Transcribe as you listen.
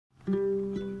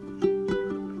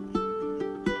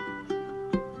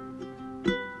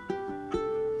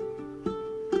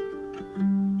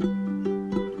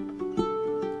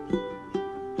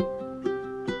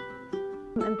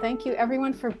thank you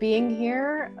everyone for being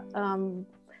here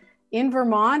in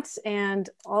Vermont and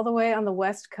all the way on the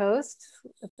West Coast.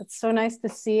 It's so nice to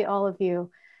see all of you.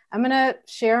 I'm gonna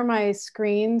share my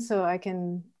screen so I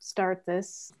can start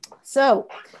this. So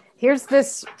here's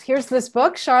this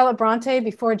book, Charlotte Brontë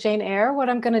Before Jane Eyre. What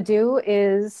I'm gonna do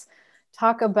is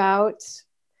talk about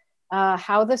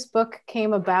how this book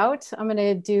came about. I'm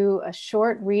gonna do a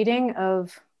short reading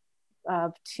of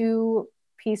two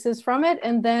pieces from it,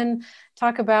 and then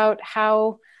talk about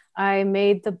how I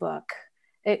made the book.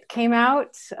 It came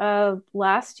out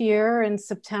last year in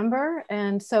September,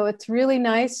 and so it's really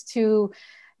nice to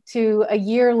a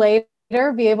year later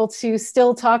be able to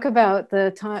still talk about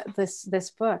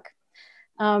this book.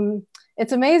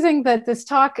 It's amazing that this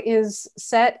talk is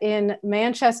set in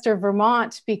Manchester,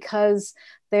 Vermont, because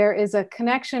there is a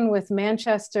connection with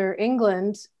Manchester,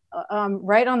 England,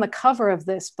 right on the cover of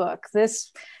this book.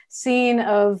 This scene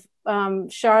of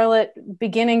Charlotte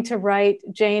beginning to write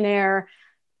Jane Eyre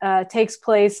takes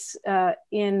place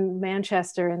in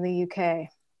Manchester in the UK.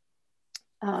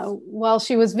 While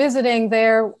she was visiting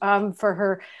there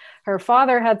for her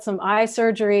father had some eye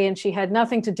surgery and she had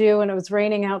nothing to do and it was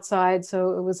raining outside,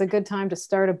 so it was a good time to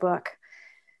start a book.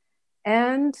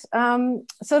 And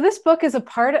so this book is a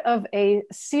part of a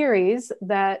series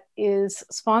that is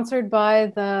sponsored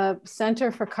by the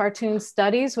Center for Cartoon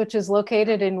Studies, which is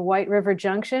located in White River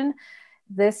Junction.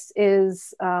 This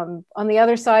is on the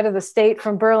other side of the state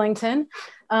from Burlington,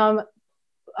 and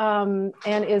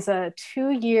is a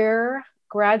 2-year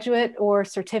graduate or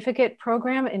certificate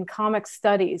program in comic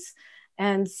studies.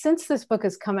 And since this book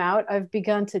has come out, I've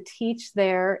begun to teach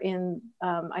there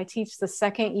I teach the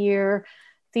 2nd year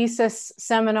thesis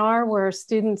seminar where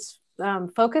students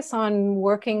focus on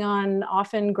working on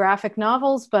often graphic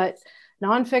novels, but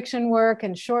nonfiction work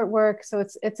and short work. So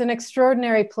it's an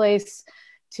extraordinary place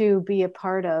to be a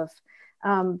part of.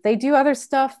 They do other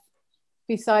stuff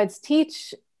besides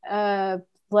teach,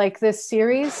 like this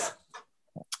series.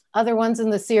 Other ones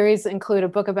in the series include a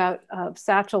book about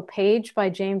Satchel Paige by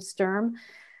James Sturm.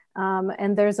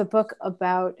 And there's a book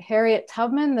about Harriet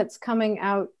Tubman that's coming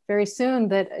out very soon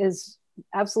that is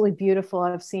absolutely beautiful.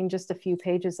 I've seen just a few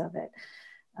pages of it.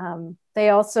 They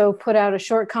also put out a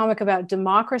short comic about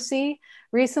democracy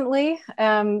recently,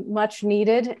 much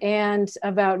needed, and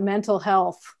about mental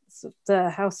health.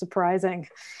 How surprising.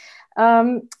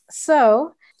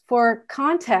 So for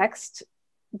context,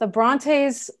 the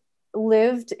Brontës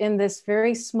lived in this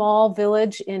very small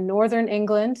village in northern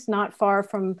England, not far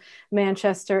from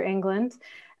Manchester, England.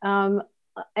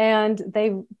 And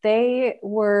they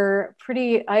were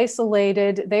pretty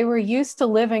isolated. They were used to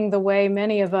living the way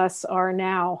many of us are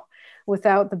now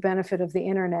without the benefit of the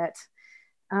internet.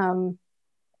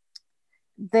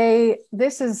 This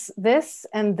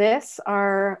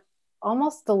are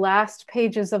almost the last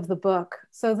pages of the book.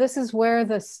 So this is where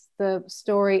the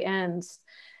story ends.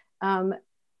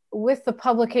 With the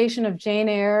publication of Jane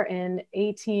Eyre in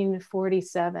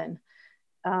 1847.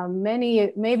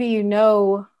 Maybe you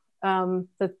know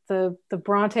that the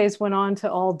Brontës went on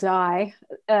to all die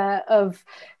of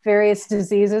various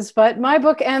diseases, but my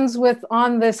book ends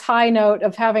on this high note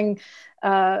of having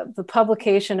the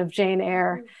publication of Jane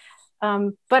Eyre.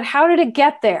 But how did it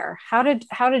get there? How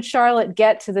did Charlotte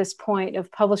get to this point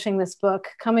of publishing this book,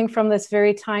 coming from this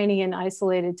very tiny and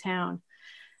isolated town?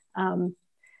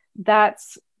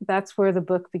 That's where the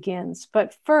book begins.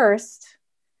 But first,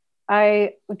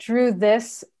 I drew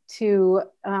this to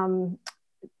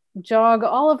jog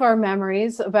all of our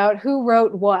memories about who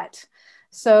wrote what.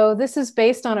 So this is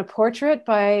based on a portrait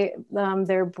by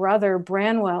their brother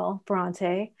Branwell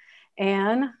Brontë,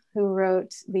 Anne, who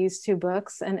wrote these 2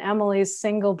 books, and Emily's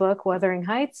single book, Wuthering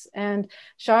Heights. And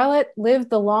Charlotte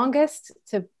lived the longest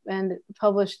and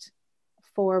published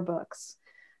 4 books.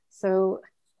 So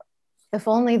if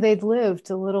only they'd lived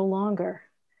a little longer.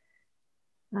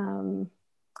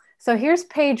 So here's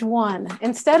page 1.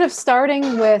 Instead of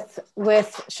starting with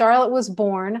Charlotte was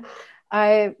born,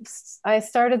 I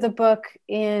started the book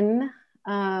in,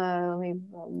 let me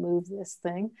move this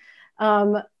thing,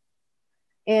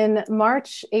 in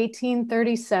March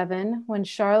 1837, when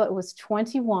Charlotte was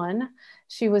 21.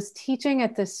 She was teaching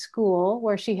at this school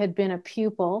where she had been a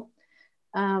pupil.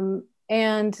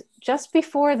 And just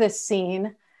before this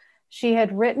scene, she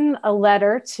had written a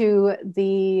letter to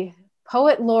the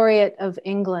Poet Laureate of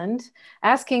England,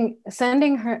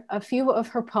 sending her a few of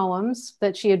her poems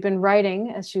that she had been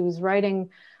writing, as she was writing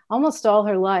almost all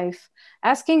her life,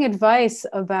 asking advice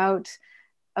about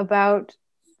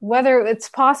whether it's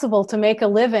possible to make a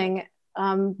living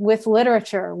with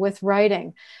literature, with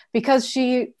writing, because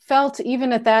she felt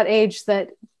even at that age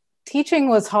that teaching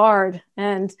was hard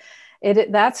and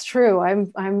That's true.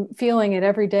 I'm feeling it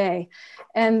every day.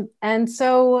 And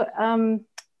so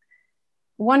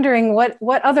wondering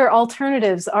what other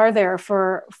alternatives are there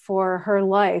for her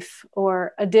life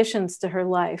or additions to her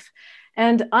life.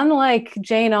 And unlike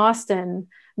Jane Austen,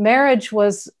 marriage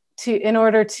was in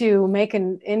order to make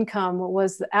an income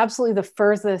was absolutely the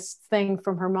furthest thing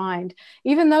from her mind.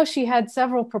 Even though she had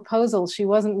several proposals, she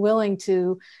wasn't willing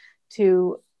to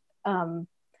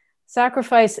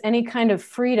sacrifice any kind of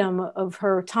freedom of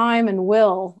her time and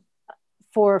will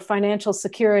for financial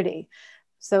security.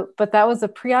 So, but that was a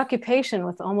preoccupation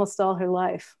with almost all her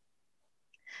life.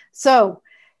 So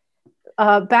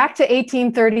back to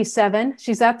 1837,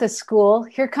 she's at this school.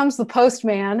 Here comes the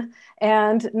postman.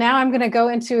 And now I'm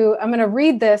going to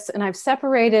read this, and I've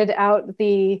separated out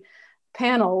the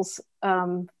panels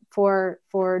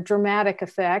for dramatic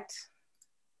effect.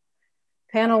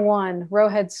 Panel 1,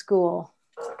 Rowhead School.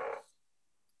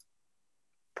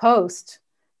 Post.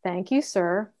 Thank you,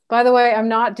 sir. By the way, I'm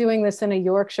not doing this in a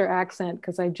Yorkshire accent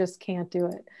because I just can't do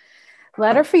it.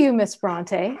 Letter for you, Miss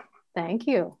Brontë. Thank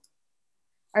you.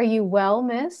 Are you well,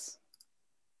 miss?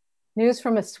 News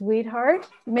from a sweetheart?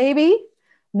 Maybe?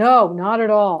 No, not at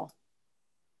all.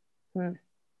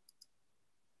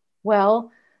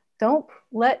 Well, don't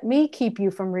let me keep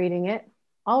you from reading it.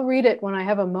 I'll read it when I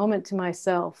have a moment to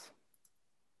myself.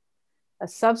 A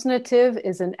substantive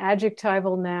is an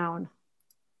adjectival noun.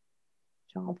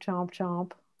 Chomp, chomp,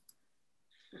 chomp.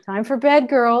 Time for bed,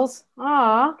 girls.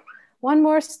 Ah, one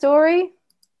more story.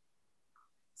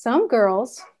 Some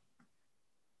girls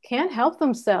can't help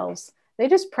themselves. They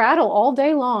just prattle all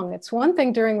day long. It's one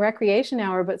thing during recreation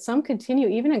hour, but some continue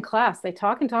even in class. They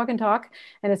talk and talk and talk,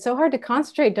 and it's so hard to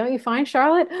concentrate. Don't you find,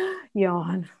 Charlotte?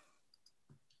 Yawn.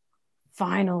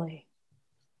 Finally.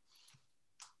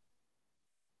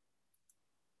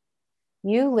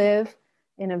 You live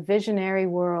in a visionary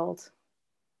world.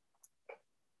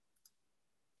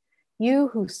 You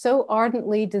who so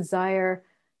ardently desire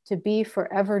to be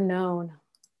forever known.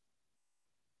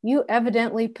 You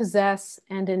evidently possess,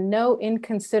 and in no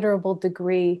inconsiderable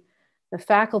degree, the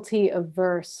faculty of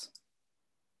verse.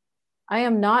 I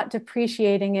am not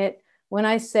depreciating it when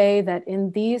I say that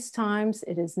in these times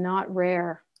it is not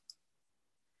rare.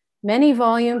 Many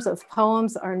volumes of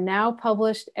poems are now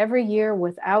published every year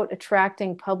without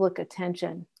attracting public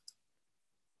attention.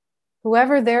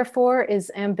 Whoever therefore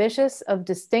is ambitious of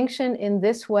distinction in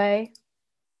this way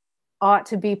ought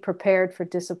to be prepared for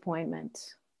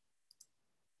disappointment.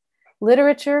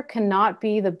 Literature cannot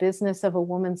be the business of a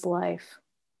woman's life.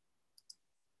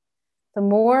 The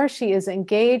more she is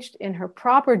engaged in her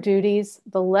proper duties,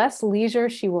 the less leisure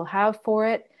she will have for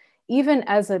it, even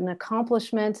as an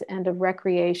accomplishment and a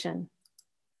recreation.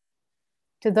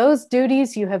 To those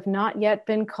duties you have not yet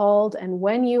been called, and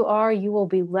when you are, you will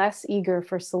be less eager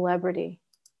for celebrity.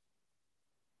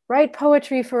 Write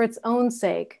poetry for its own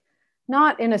sake,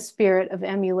 not in a spirit of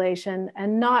emulation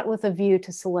and not with a view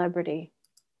to celebrity.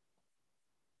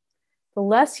 The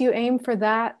less you aim for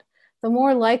that, the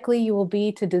more likely you will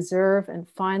be to deserve and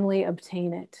finally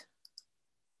obtain it.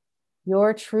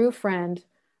 Your true friend,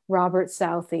 Robert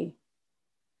Southey.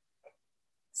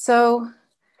 So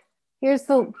here's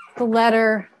the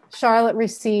letter Charlotte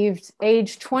received,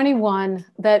 age 21,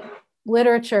 that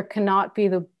literature cannot be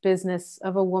the business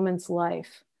of a woman's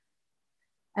life.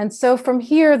 And so from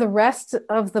here, the rest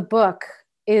of the book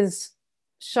is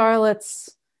Charlotte's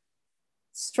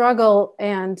struggle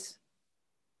and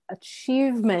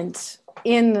achievement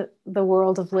in the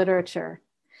world of literature.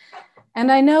 And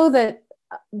I know that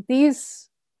these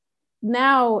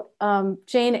now,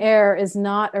 Jane Eyre is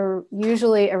not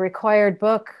usually a required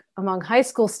book among high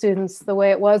school students the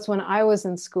way it was when I was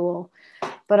in school,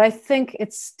 but I think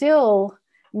it's still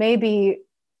maybe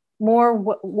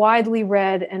more widely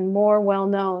read and more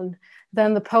well-known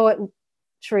than the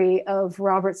poetry of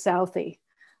Robert Southey.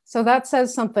 So that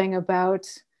says something about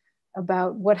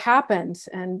what happened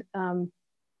and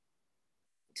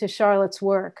to Charlotte's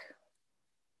work.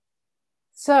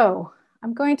 So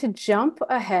I'm going to jump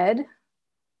ahead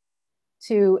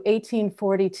to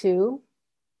 1842,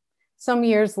 some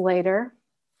years later.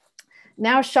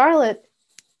 Now Charlotte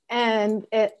and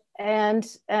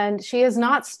she has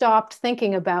not stopped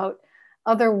thinking about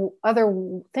other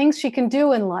things she can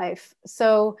do in life.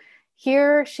 So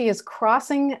here she is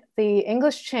crossing the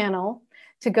English Channel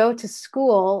to go to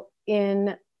school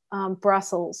in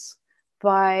Brussels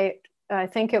by, I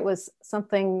think it was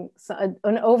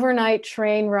an overnight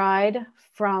train ride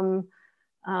from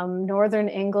Northern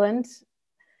England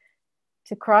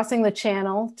to crossing the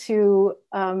Channel to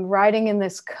riding in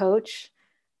this coach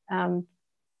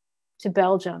to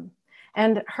Belgium.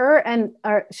 And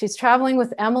she's traveling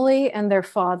with Emily and their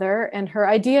father. And her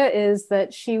idea is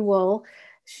that she will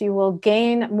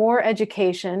gain more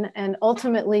education and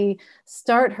ultimately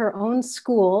start her own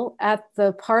school at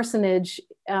the parsonage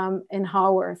in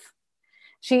Haworth.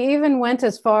 She even went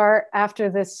as far after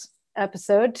this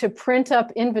episode to print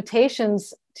up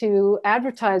invitations to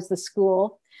advertise the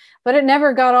school, but it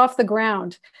never got off the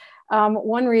ground.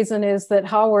 One reason is that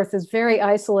Haworth is very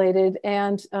isolated,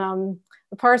 and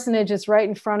the parsonage is right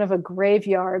in front of a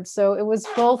graveyard. So it was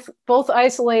both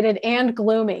isolated and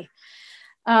gloomy.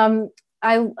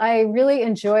 I really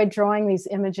enjoyed drawing these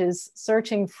images,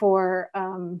 searching for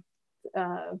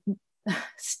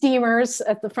steamers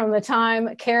from the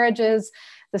time, carriages,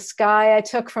 the sky I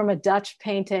took from a Dutch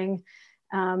painting.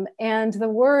 And the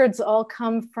words all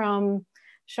come from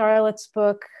Charlotte's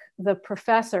book, The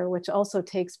Professor, which also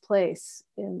takes place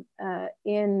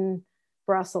in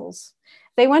Brussels.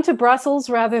 They went to Brussels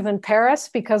rather than Paris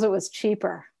because it was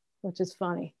cheaper, which is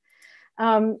funny.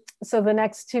 So the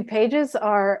next 2 pages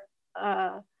are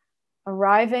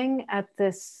arriving at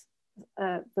this,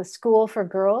 the school for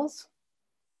girls.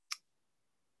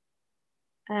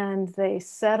 And they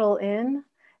settle in.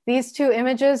 These 2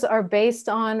 images are based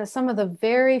on some of the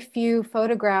very few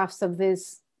photographs of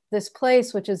this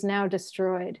place, which is now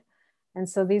destroyed. And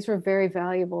so these were very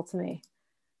valuable to me.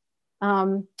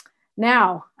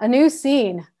 Now, a new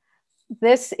scene.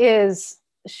 This is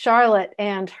Charlotte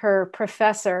and her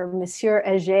professor, Monsieur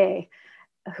Heger,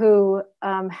 who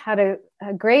had a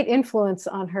great influence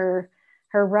on her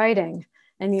writing.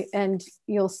 And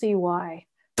you'll see why.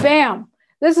 Bam!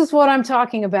 This is what I'm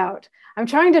talking about. I'm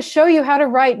trying to show you how to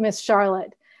write, Miss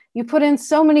Charlotte. You put in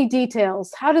so many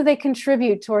details. How do they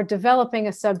contribute toward developing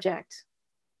a subject?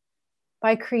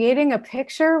 By creating a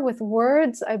picture with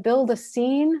words, I build a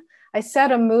scene. I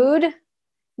set a mood.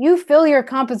 You fill your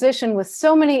composition with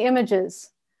so many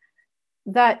images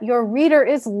that your reader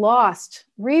is lost.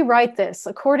 Rewrite this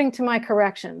according to my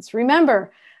corrections.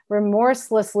 Remember,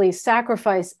 remorselessly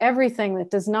sacrifice everything that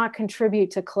does not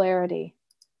contribute to clarity.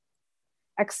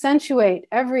 Accentuate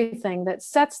everything that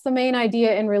sets the main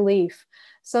idea in relief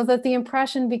so that the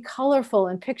impression be colorful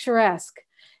and picturesque.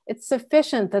 It's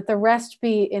sufficient that the rest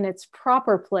be in its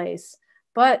proper place,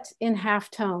 but in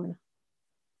halftone.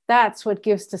 That's what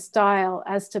gives to style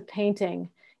as to painting,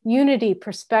 unity,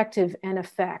 perspective, and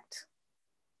effect.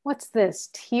 What's this,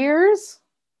 tears?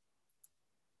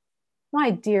 My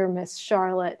dear Miss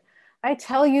Charlotte, I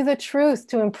tell you the truth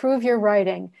to improve your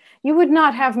writing. You would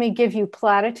not have me give you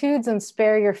platitudes and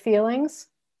spare your feelings.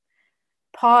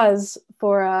 Pause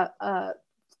for a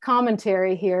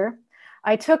commentary here.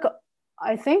 I took,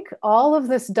 I think, all of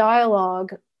this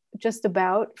dialogue just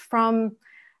about from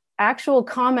actual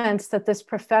comments that this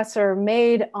professor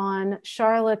made on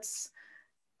Charlotte's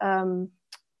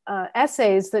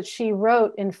essays that she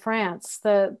wrote in France.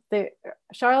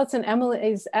 Charlotte's and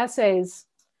Emily's essays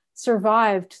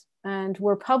survived and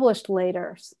were published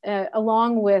later,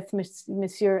 along with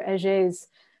Monsieur Heger's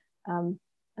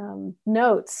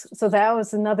notes. So that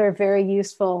was another very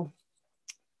useful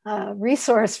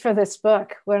resource for this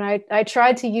book, when I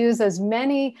tried to use as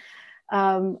many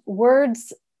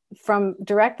words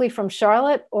directly from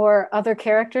Charlotte or other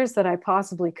characters that I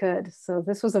possibly could. So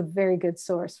this was a very good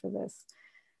source for this.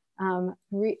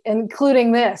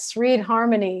 Including this, Read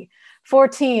Harmony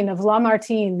 14 of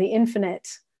Lamartine, The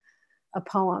Infinite, a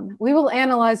poem. We will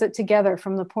analyze it together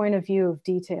from the point of view of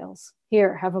details.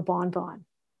 Here, have a bonbon.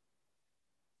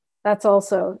 That's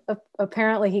also,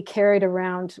 apparently he carried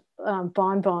around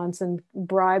bonbons and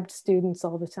bribed students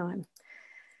all the time.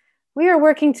 We are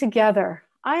working together.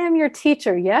 I am your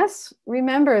teacher, yes?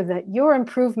 Remember that your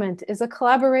improvement is a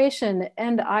collaboration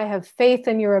and I have faith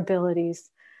in your abilities.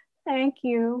 Thank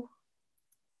you.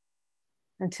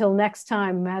 Until next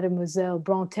time, Mademoiselle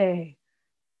Brontë.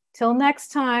 Till next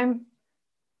time.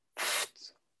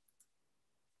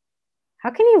 How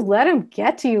can you let him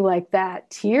get to you like that?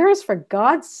 Tears, for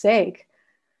God's sake.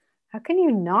 How can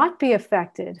you not be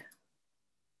affected?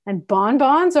 And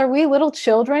bonbons, are we little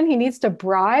children he needs to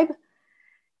bribe?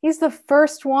 He's the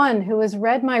first one who has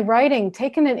read my writing,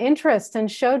 taken an interest,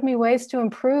 and showed me ways to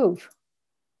improve.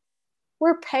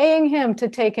 We're paying him to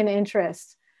take an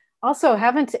interest. Also,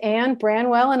 haven't Anne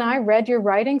Branwell and I read your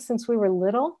writing since we were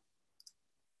little?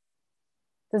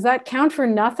 Does that count for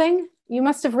nothing? You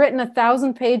must have written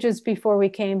 1,000 pages before we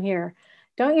came here.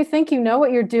 Don't you think you know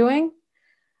what you're doing?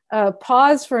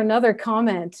 Pause for another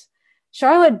comment.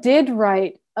 Charlotte did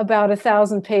write about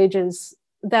 1,000 pages.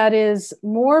 That is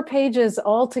more pages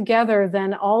altogether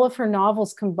than all of her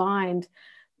novels combined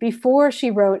before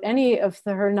she wrote any of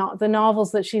the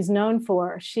novels that she's known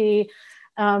for. She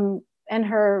and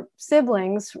her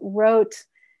siblings wrote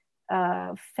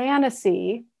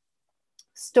fantasy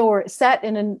story set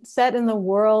in the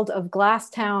world of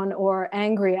Glasstown or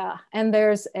Angria. And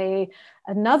there's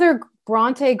another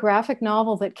Brontë graphic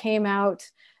novel that came out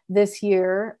this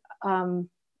year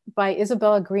by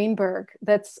Isabella Greenberg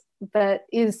that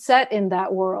is set in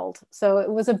that world. So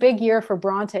it was a big year for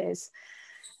Brontes.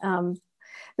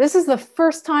 This is the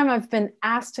first time I've been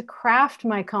asked to craft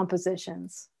my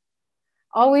compositions.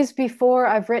 Always before,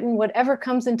 I've written whatever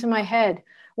comes into my head,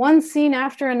 one scene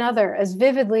after another, as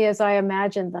vividly as I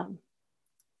imagined them.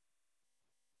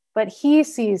 But he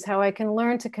sees how I can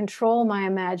learn to control my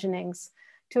imaginings,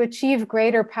 to achieve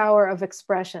greater power of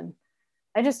expression.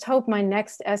 I just hope my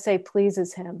next essay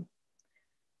pleases him.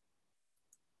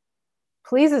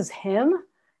 Pleases him?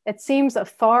 It seems a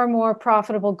far more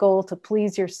profitable goal to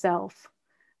please yourself.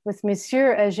 With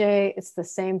Monsieur Heger, it's the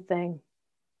same thing.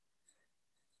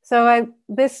 So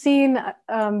this scene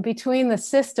between the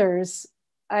sisters,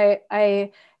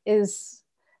 is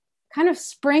kind of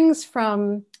springs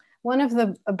from one of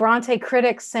the Brontë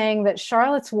critics saying that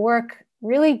Charlotte's work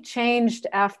really changed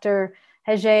after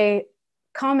Heger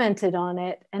commented on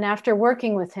it and after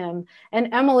working with him,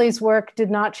 and Emily's work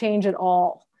did not change at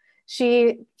all.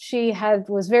 She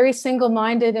was very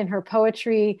single-minded in her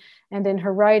poetry and in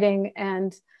her writing,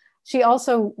 and she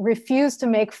also refused to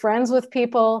make friends with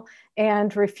people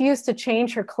and refused to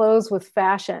change her clothes with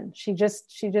fashion. She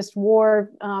just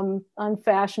wore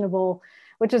unfashionable,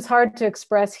 which is hard to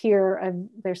express here.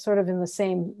 They're sort of in the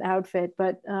same outfit,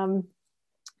 but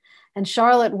and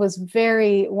Charlotte was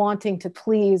very wanting to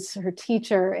please her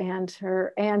teacher and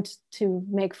to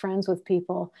make friends with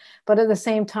people, but at the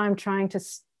same time trying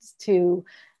to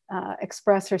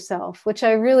express herself, which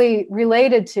I really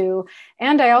related to.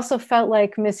 And I also felt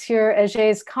like Monsieur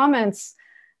Heger's comments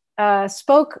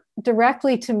spoke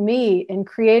directly to me in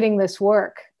creating this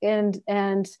work and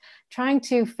trying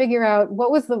to figure out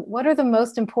what are the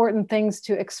most important things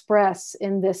to express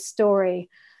in this story.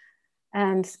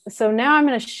 And so now I'm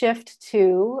going to shift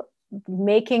to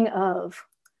making of.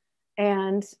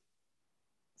 And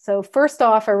so first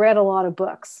off, I read a lot of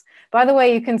books. By the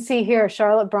way, you can see here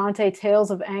Charlotte Brontë,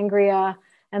 Tales of Angria,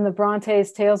 and the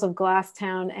Brontes, Tales of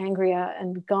Glasstown, Angria,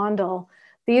 and Gondel.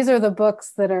 These are the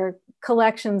books that are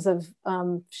collections of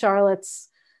Charlotte's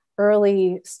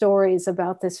early stories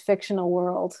about this fictional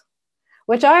world,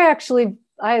 which they're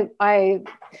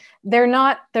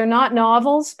not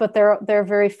novels, but they're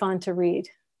very fun to read.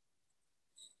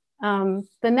 The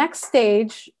next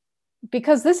stage,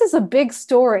 because this is a big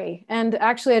story, and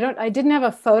actually I didn't have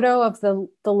a photo of the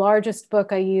largest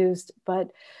book I used,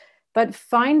 but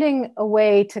finding a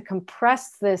way to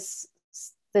compress this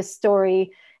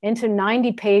story into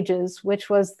 90 pages, which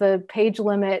was the page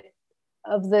limit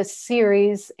of this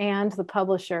series and the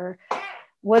publisher,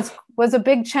 was a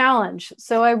big challenge.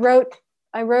 So I wrote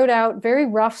out very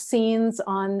rough scenes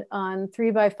on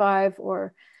 3x5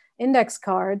 or index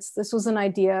cards. This was an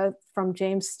idea from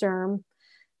James Sturm,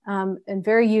 and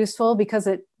very useful because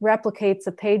it replicates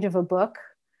a page of a book.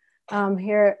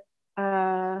 Here,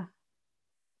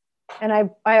 and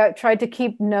I tried to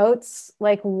keep notes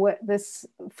like this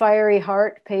fiery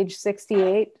heart, page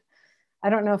 68. I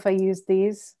don't know if I used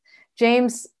these.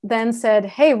 James then said,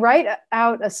 hey, write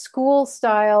out a school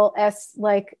style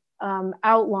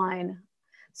outline.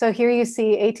 So here you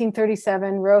see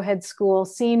 1837 Rowhead School,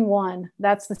 scene 1.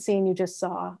 That's the scene you just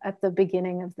saw at the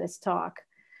beginning of this talk.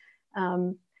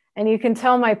 And you can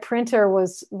tell my printer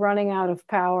was running out of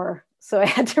power, so I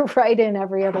had to write in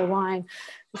every other line.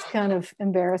 It's kind of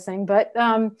embarrassing. But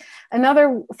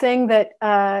another thing that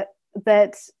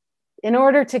in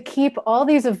order to keep all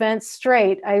these events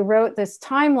straight, I wrote this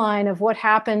timeline of what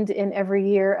happened in every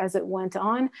year as it went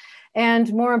on.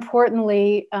 And more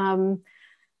importantly, the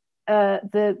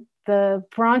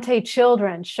Brontë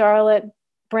children, Charlotte,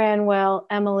 Branwell,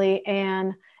 Emily,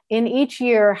 Anne, in each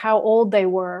year, how old they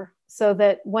were, so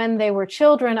that when they were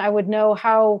children, I would know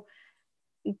how,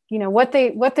 what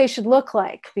they should look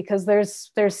like, because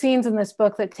there's scenes in this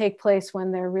book that take place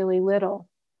when they're really little.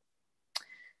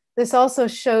 This also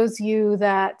shows you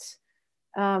that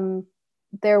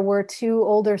there were 2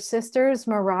 older sisters,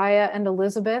 Mariah and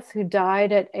Elizabeth, who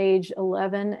died at age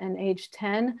 11 and age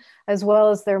 10, as well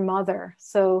as their mother.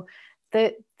 So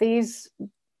that these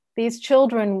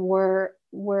children were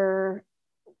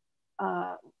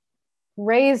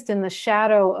raised in the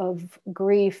shadow of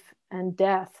grief and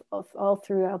death all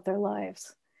throughout their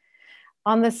lives.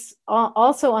 On this,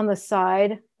 also on the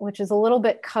side, which is a little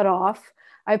bit cut off,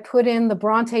 I put in the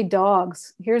Brontë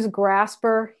dogs. Here's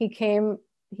Grasper. He came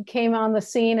on the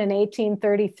scene in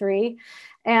 1833,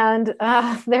 And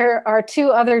there are two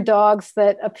other dogs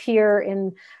that appear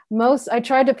in most. I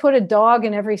tried to put a dog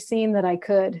in every scene that I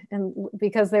could, and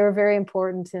because they were very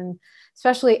important in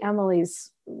especially Emily's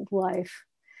life.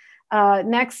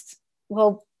 Next,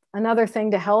 well, another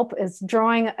thing to help is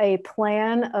drawing a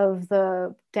plan of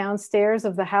the downstairs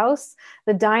of the house.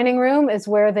 The dining room is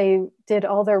where they did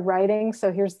all their writing.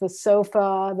 So here's the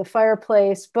sofa, the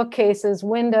fireplace, bookcases,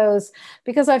 windows,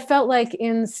 because I felt like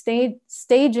in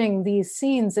staging these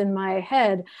scenes in my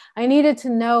head, I needed to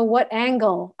know what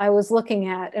angle I was looking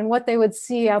at and what they would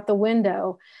see out the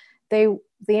window. The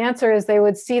answer is they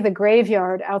would see the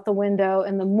graveyard out the window,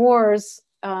 and the moors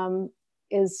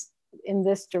is in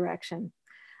this direction.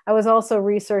 I was also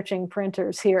researching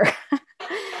printers here.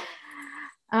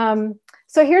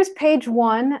 So here's page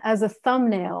 1 as a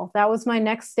thumbnail. That was my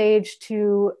next stage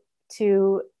to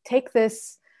take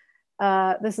this.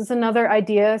 This is another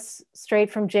idea straight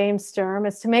from James Sturm,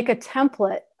 is to make a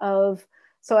template of,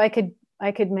 so I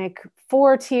could make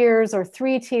 4 tiers or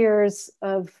 3 tiers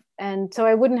of, and so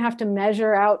I wouldn't have to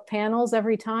measure out panels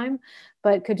every time,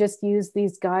 but could just use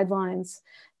these guidelines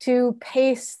to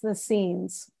pace the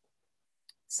scenes.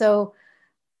 So,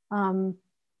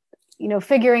 you know,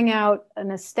 figuring out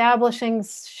an establishing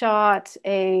shot,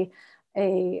 and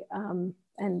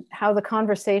how the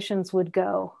conversations would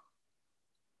go.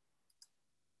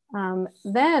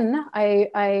 Then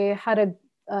I had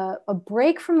a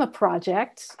break from the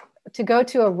project to go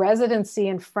to a residency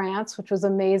in France, which was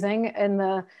amazing in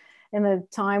the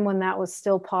time when that was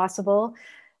still possible.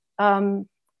 And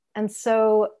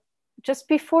so just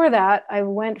before that, I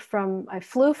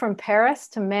flew from Paris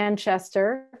to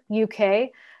Manchester, UK,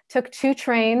 took 2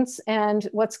 trains and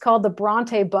what's called the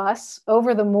Brontë bus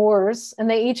over the moors, and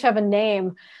they each have a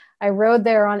name. I rode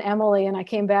there on Emily and I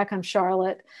came back on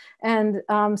Charlotte, and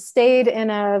stayed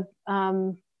in a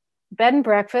bed and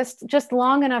breakfast just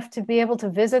long enough to be able to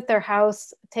visit their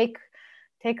house, take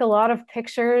a lot of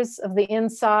pictures of the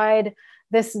inside,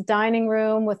 this dining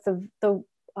room with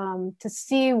to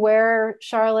see where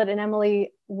Charlotte and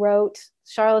Emily wrote,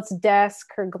 Charlotte's desk,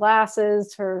 her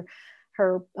glasses, her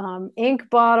ink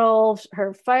bottle,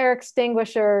 her fire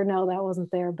extinguisher. No, that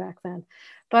wasn't there back then,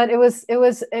 but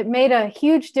it made a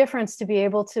huge difference to be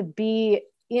able to be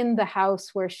in the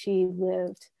house where she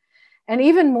lived, and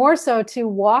even more so to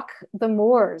walk the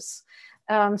moors.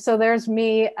 So there's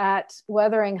me at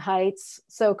Wuthering Heights,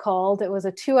 so-called. It was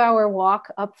a 2-hour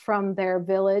walk up from their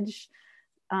village.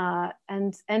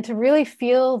 And to really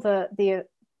feel the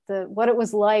what it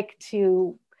was like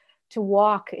to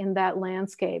walk in that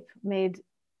landscape made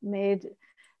it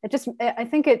just, I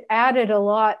think it added a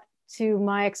lot to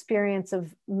my experience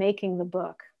of making the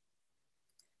book.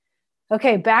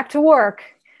 Okay, back to work.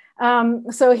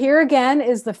 So here again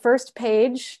is the first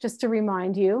page, just to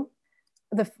remind you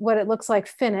what it looks like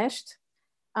finished.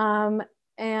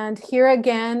 And here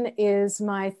again is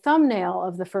my thumbnail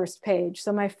of the first page.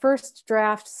 So my first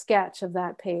draft sketch of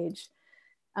that page.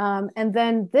 And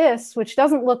then this, which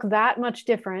doesn't look that much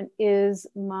different, is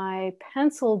my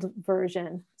penciled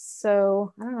version.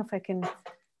 So I don't know if I can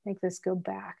make this go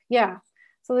back. Yeah,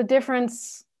 so the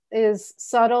difference is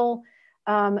subtle.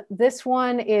 This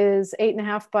one is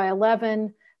 8.5 by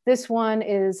 11. This one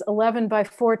is 11 by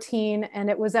 14.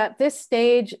 And it was at this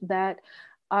stage that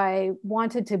I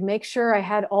wanted to make sure I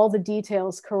had all the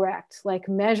details correct, like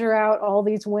measure out all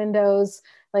these windows,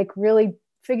 like really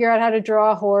figure out how to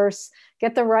draw a horse,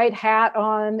 get the right hat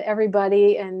on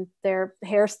everybody and their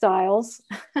hairstyles.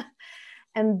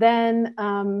 And then,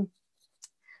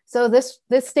 so this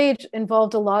stage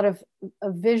involved a lot of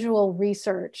visual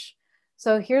research.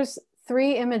 So here's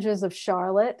 3 images of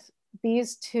Charlotte.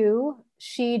 These 2,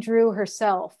 she drew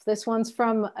herself. This one's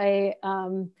from a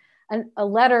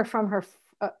letter from her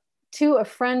to a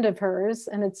friend of hers,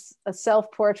 and it's a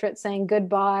self-portrait saying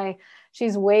goodbye.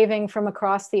 She's waving from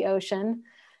across the ocean.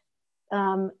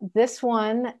 This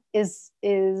one it's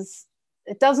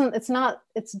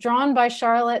drawn by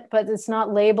Charlotte, but it's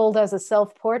not labeled as a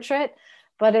self-portrait,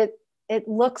 but it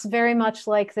looks very much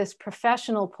like this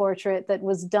professional portrait that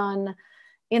was done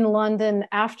in London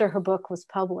after her book was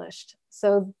published.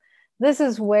 So this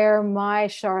is where my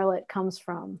Charlotte comes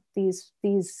from, these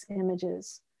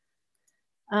images.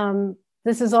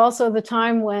 This is also the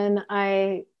time when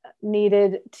I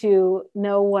needed to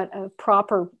know what a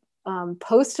proper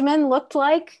postman looked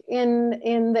like in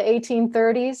the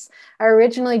 1830s. I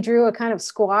originally drew a kind of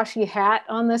squashy hat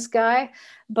on this guy,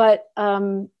 but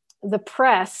the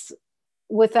press,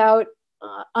 without,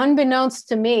 unbeknownst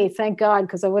to me, thank God,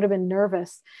 because I would have been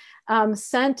nervous,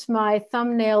 sent my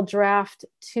thumbnail draft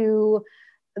to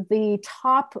the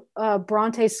top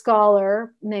Bronte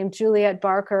scholar named Juliet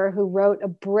Barker, who wrote a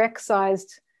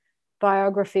brick-sized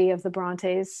biography of the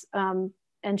Brontes.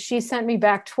 And she sent me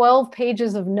back 12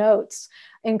 pages of notes,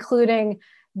 including,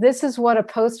 this is what a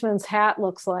postman's hat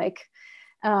looks like.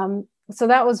 So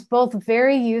that was both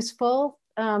very useful,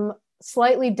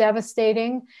 slightly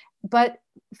devastating, but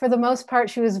for the most part,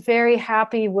 she was very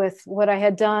happy with what I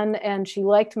had done, and she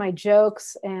liked my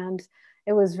jokes, and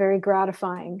it was very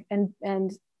gratifying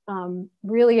and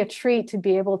really a treat to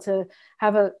be able to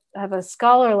have a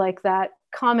scholar like that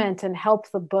comment and help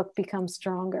the book become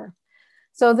stronger.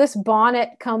 So this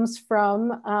bonnet comes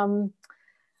from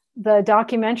the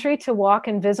documentary To Walk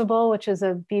Invisible, which is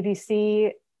a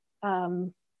BBC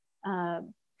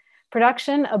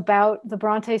production about the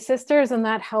Bronte sisters, and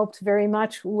that helped very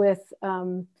much with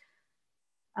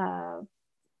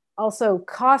also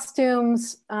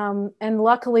costumes, and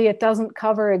luckily it doesn't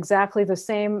cover exactly the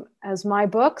same as my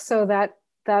book, so that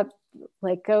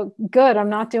like, oh, good, I'm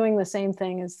not doing the same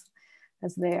thing as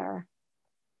they are.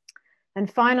 And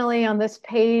finally, on this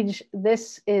page,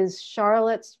 this is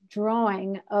Charlotte's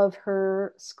drawing of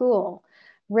her school.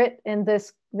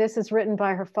 This is written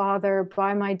by her father,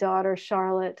 by my daughter,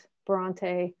 Charlotte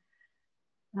Bronte.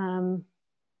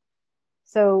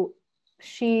 So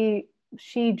she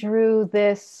drew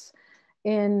this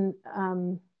in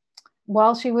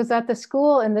while she was at the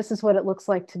school, and this is what it looks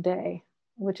like today.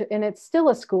 And it's still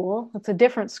a school. It's a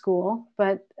different school,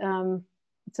 but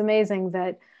it's amazing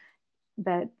that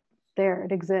there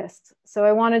it exists. So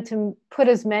I wanted to put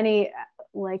as many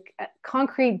like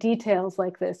concrete details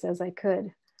like this as I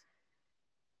could.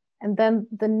 And then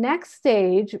the next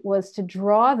stage was to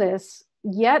draw this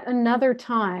yet another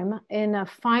time in a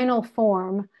final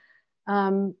form.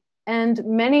 And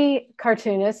many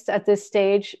cartoonists at this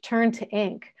stage turned to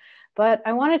ink, but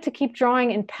I wanted to keep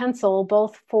drawing in pencil,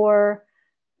 both for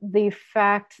the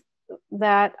fact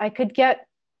that I could get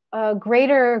a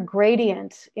greater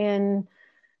gradient in,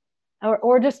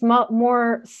 or just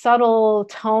more subtle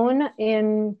tone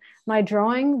in my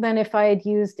drawing than if I had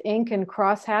used ink and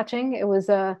cross hatching. It was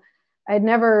I'd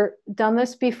never done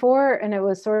this before, and it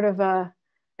was sort of I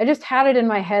just had it in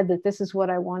my head that this is what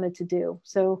I wanted to do.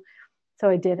 So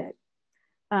I did it.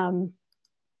 And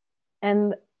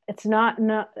it's not,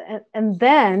 and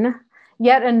then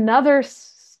yet another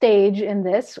stage in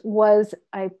this was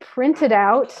I printed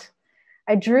out,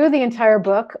 I drew the entire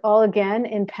book all again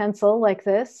in pencil like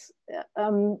this,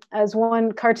 as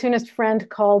one cartoonist friend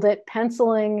called it,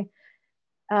 penciling,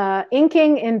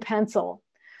 inking in pencil.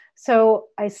 So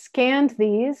I scanned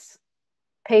these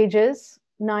pages,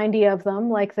 90 of them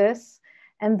like this,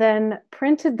 and then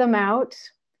printed them out.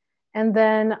 And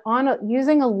then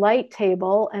using a light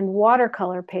table and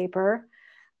watercolor paper,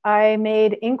 I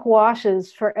made ink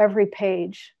washes for every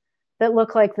page that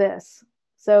look like this.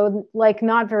 So like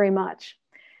not very much.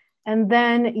 And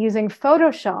then using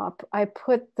Photoshop, I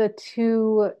put the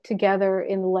two together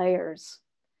in layers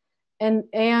and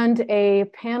a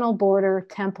panel border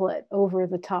template over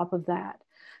the top of that.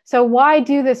 So why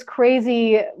do this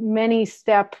crazy many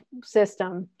step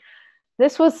system?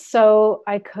 This was so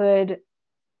I could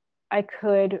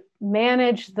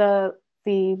manage the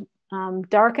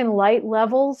dark and light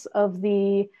levels of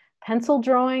the pencil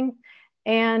drawing,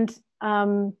 and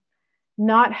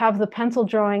not have the pencil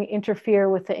drawing interfere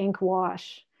with the ink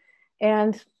wash.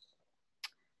 And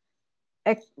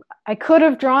I could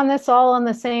have drawn this all on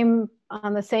the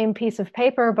same piece of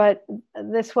paper, but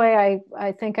this way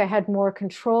I think I had more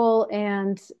control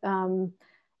and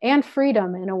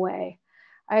freedom in a way.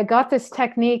 I got this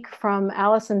technique from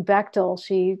Alison Bechtel.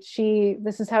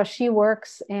 This is how she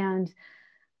works, and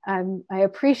I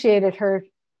appreciated her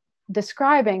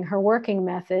describing her working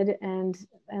method, and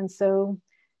so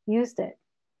used it.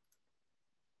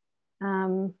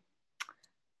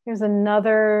 Here's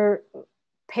another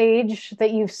page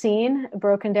that you've seen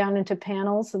broken down into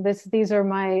panels. These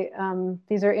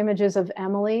are images of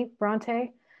Emily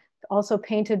Bronte, also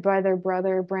painted by their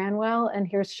brother Branwell. And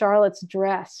here's Charlotte's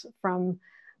dress from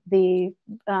the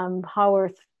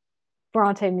Haworth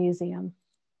Bronte Museum.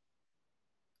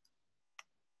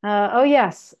 Oh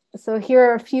yes, so here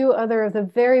are a few other of the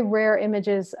very rare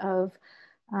images of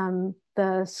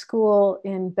the school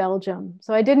in Belgium.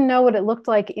 So I didn't know what it looked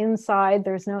like inside.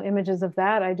 There's no images of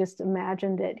that. I just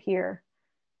imagined it here.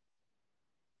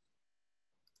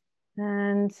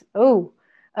 And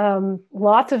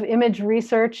lots of image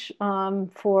research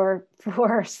for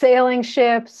sailing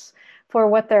ships, for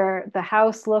what the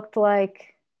house looked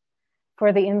like,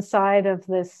 for the inside of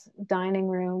this dining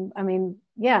room. I mean,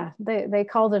 yeah, they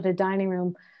called it a dining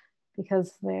room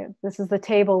because this is the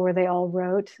table where they all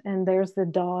wrote, and there's the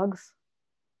dogs.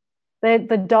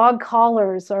 The dog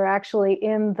collars are actually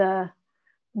in the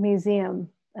museum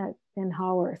in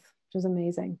Haworth, which is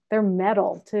amazing. They're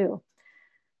metal too.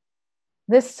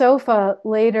 This sofa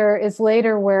is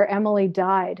later where Emily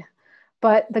died.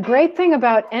 But the great thing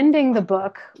about ending the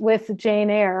book with Jane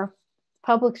Eyre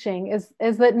publishing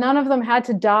is that none of them had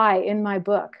to die in my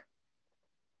book.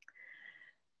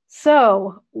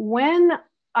 So when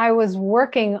I was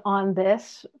working on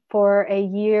this for a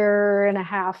year and a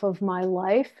half of my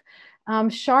life,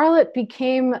 Charlotte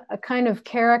became a kind of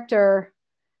character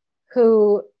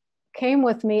who came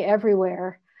with me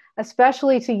everywhere,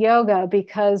 especially to yoga,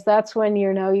 because that's when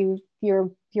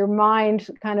your mind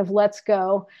kind of lets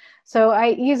go. So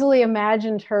I easily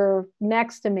imagined her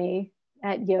next to me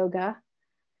at yoga,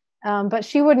 but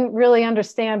she wouldn't really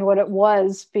understand what it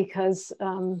was because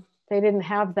they didn't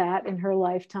have that in her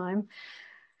lifetime.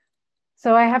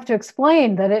 So I have to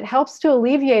explain that it helps to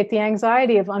alleviate the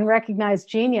anxiety of unrecognized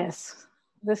genius.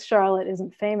 This Charlotte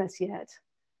isn't famous yet.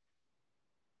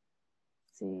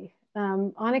 Let's see.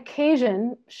 On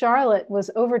occasion, Charlotte was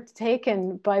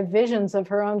overtaken by visions of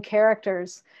her own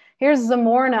characters. Here's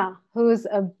Zamorna, who's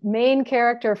a main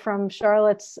character from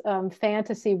Charlotte's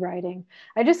fantasy writing.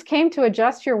 I just came to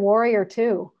adjust your warrior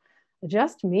too.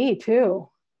 Adjust me too.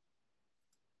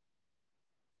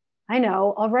 I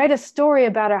know, I'll write a story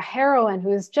about a heroine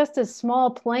who is just as small,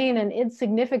 plain, and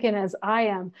insignificant as I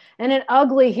am, and an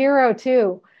ugly hero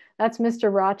too. That's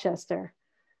Mr. Rochester.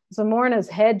 Zamorna's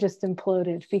head just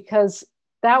imploded because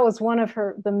that was one of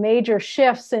the major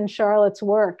shifts in Charlotte's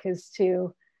work, is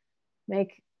to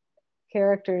make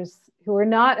characters who are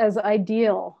not as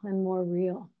ideal and more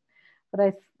real.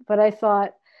 But I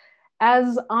thought,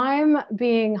 as I'm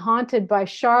being haunted by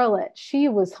Charlotte, she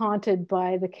was haunted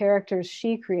by the characters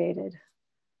she created.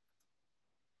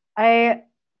 I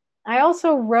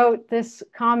also wrote this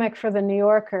comic for the New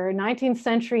Yorker, 19th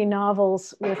century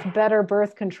novels with better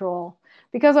birth control,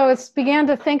 because I began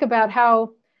to think about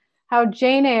how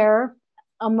Jane Eyre,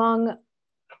 among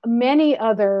many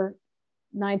other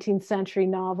 19th century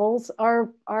novels,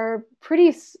 are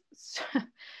pretty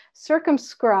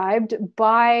circumscribed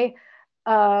by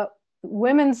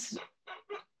women's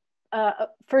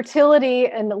fertility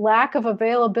and lack of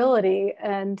availability.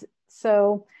 And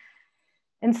so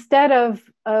instead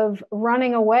of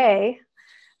running away,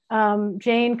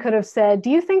 Jane could have said,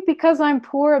 do you think because I'm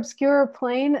poor, obscure,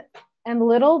 plain, and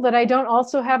little that I don't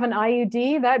also have an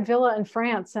IUD? That villa in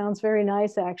France sounds very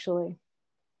nice, actually.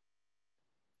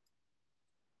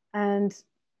 And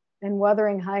in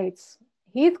Wuthering Heights,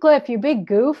 Heathcliff, you big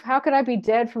goof, how could I be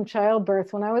dead from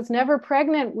childbirth when I was never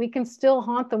pregnant? We can still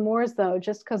haunt the moors, though,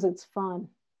 just because it's fun.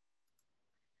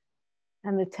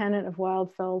 And the tenant of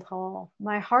Wildfeld Hall.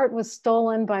 My heart was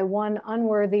stolen by one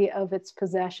unworthy of its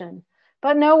possession.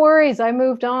 But no worries, I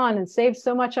moved on and saved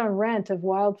so much on rent of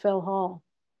Wildfell Hall.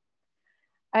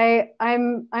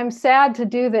 I'm sad to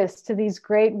do this to these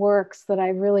great works that I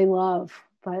really love,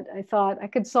 but I thought I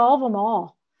could solve them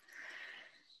all.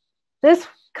 This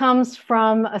comes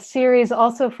from a series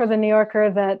also for the New Yorker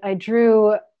that I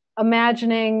drew,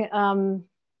 imagining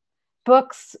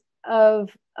books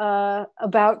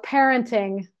about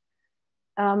parenting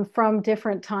from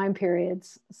different time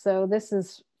periods. So this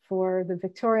is for the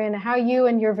Victorian, how you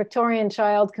and your Victorian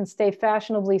child can stay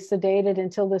fashionably sedated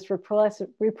until this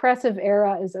repressive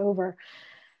era is over.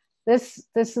 This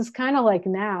is kind of like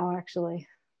now, actually.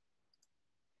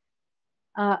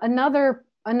 Another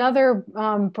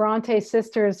Bronte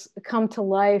sisters come to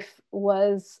life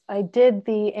was, I did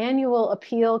the annual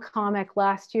Appeal comic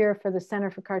last year for the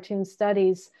Center for Cartoon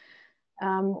Studies,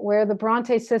 where the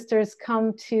Bronte sisters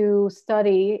come to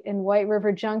study in White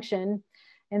River Junction.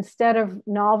 Instead of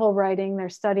novel writing, they're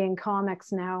studying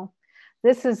comics now.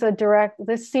 This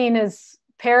scene is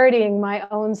parodying my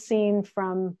own scene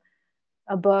from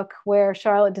a book where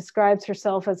Charlotte describes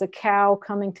herself as a cow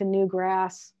coming to new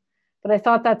grass. But I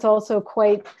thought that's also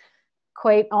quite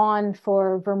on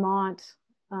for Vermont,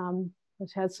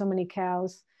 which has so many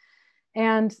cows.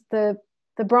 And the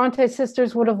Bronte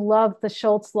sisters would have loved the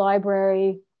Schultz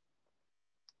Library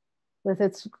with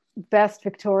its best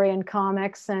Victorian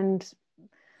comics and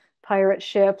pirate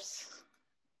ships.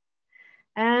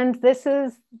 And this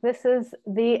is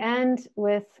the end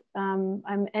with,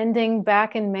 I'm ending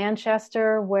back in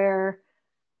Manchester, where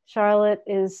Charlotte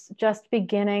is just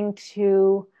beginning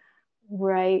to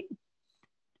write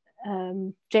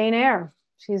Jane Eyre.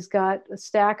 She's got a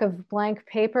stack of blank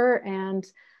paper and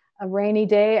a rainy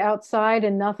day outside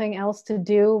and nothing else to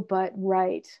do but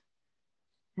write.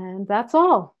 And that's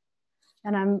all.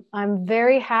 And I'm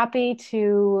very happy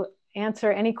to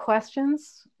answer any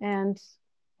questions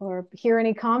or hear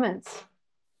any comments.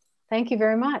 Thank you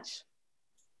very much.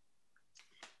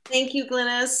 Thank you,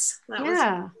 Glynnis. That was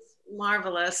Yeah,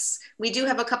 marvelous. We do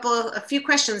have a few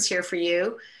questions here for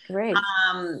you. great.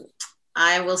 Um,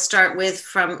 I will start with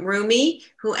from Rumi,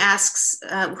 who asks,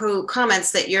 who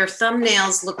comments that your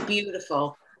thumbnails look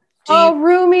beautiful. Do you Oh,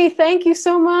 Rumi, thank you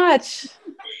so much.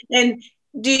 and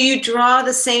do you draw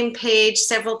the same page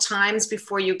several times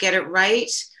before you get it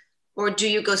right, or do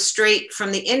you go straight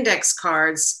from the index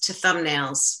cards to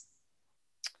thumbnails?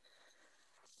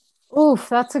 Oof,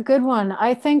 that's a good one.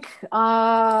 I think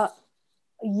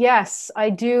yes, I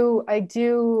do. I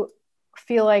do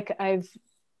feel like I've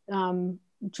um,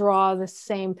 draw the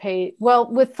same page.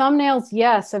 Well, with thumbnails,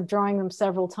 yes, of drawing them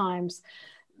several times.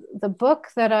 The book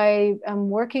that I am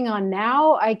working on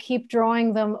now, I keep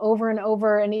drawing them over and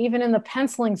over, and even in the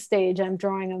penciling stage, I'm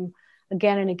drawing them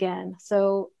again and again.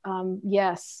 So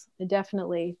yes, I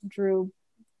definitely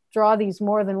draw these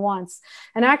more than once.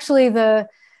 And actually, the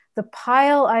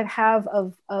pile I have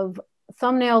of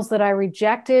thumbnails that I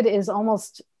rejected is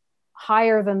almost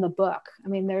higher than the book. I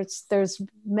mean, there's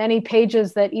many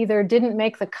pages that either didn't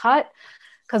make the cut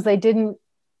because they didn't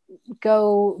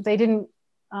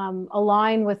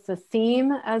align with the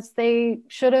theme as they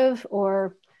should have,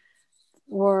 or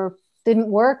didn't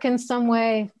work in some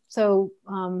way. So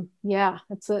yeah,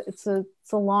 it's a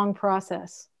long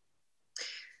process.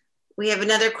 We have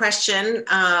another question,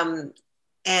 and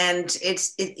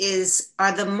it is: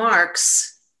 are the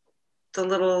marks, the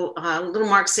little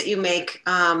marks that you make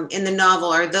in the novel,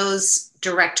 are those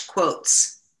direct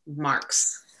quotes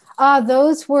marks?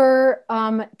 Those were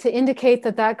to indicate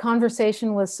that that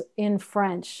conversation was in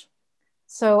French.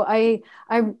 So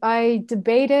I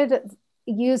debated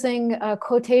using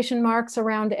quotation marks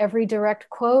around every direct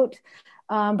quote,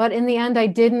 but in the end I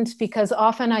didn't, because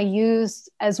often I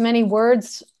used as many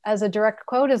words as a direct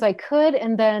quote as I could,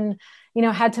 and then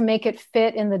had to make it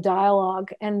fit in the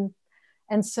dialogue. And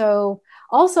so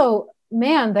also,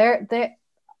 man, they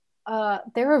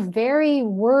were very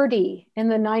wordy in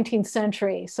the 19th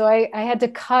century. So I had to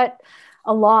cut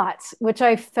a lot, which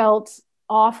I felt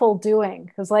awful doing,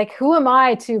 because like, who am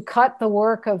I to cut the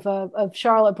work of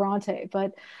Charlotte Bronte?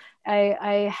 But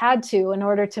I had to, in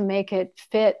order to make it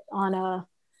fit on a,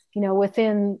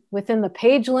 within the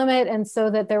page limit, and so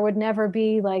that there would never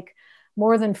be like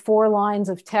more than 4 lines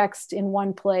of text in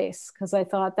one place, because I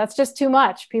thought that's just too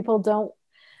much. People don't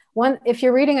if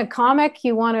you're reading a comic,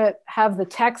 you want to have the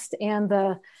text and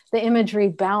the imagery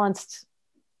balanced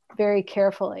very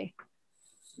carefully.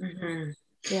 Mm-hmm.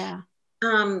 Yeah.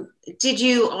 Did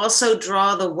you also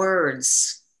draw the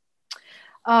words?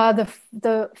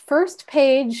 The first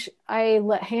page, I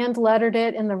hand lettered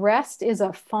it, and the rest is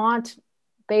a font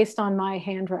based on my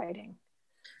handwriting.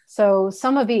 So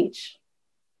some of each.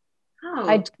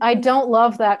 Oh. I don't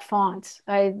love that font.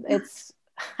 It's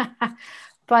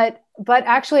but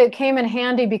actually it came in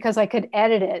handy because I could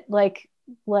edit it like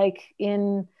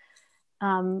in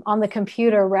on the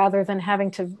computer, rather than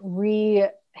having to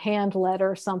hand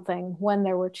letter something when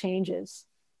there were changes.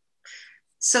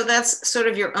 So that's sort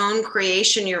of your own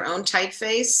creation, your own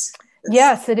typeface?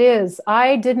 Yes, it is.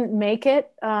 I didn't make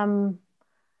it.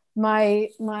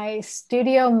 My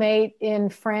studio mate in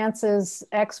France's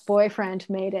ex-boyfriend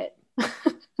made it.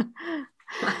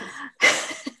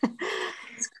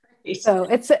 So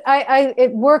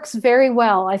it works very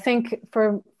well. I think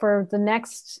for the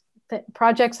next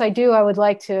projects I do, I would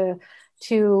like to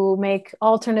make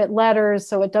alternate letters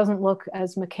so it doesn't look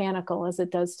as mechanical as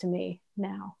it does to me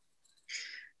now.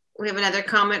 We have another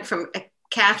comment from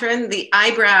Catherine. The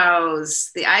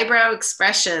eyebrows, the eyebrow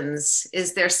expressions.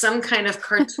 Is there some kind of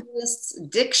cartoonist's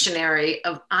dictionary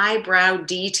of eyebrow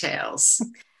details?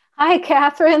 Hi,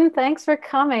 Catherine. Thanks for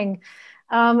coming.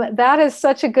 That is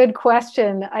such a good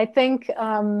question. I think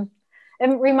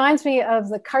it reminds me of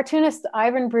the cartoonist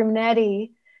Ivan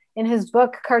Brunetti. In his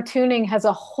book Cartooning, has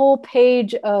a whole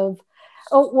page of,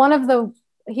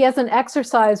 he has an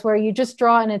exercise where you just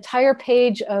draw an entire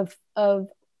page of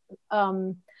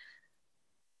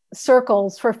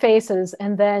circles for faces,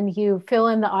 and then you fill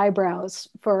in the eyebrows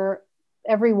for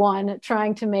everyone,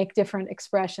 trying to make different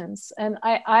expressions. And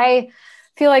I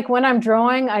feel like when I'm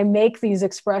drawing, I make these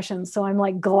expressions. So I'm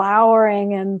like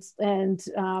glowering and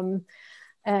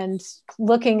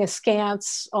looking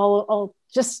askance, all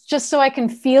just so I can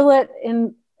feel it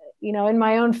in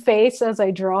my own face as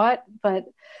I draw it. But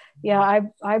yeah,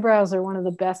 eyebrows are one of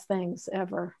the best things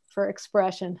ever for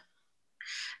expression.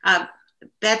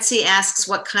 Betsy asks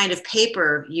what kind of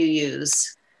paper you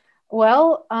use.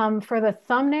 Well, for the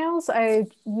thumbnails, I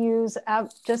use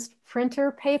just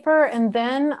printer paper, and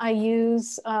then I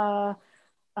use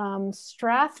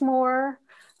Strathmore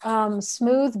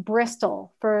smooth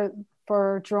Bristol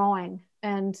for drawing,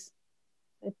 and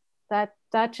that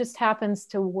just happens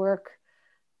to work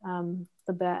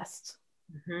the best.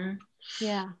 Mm-hmm.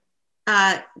 Yeah.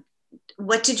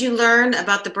 What did you learn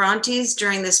about the Brontes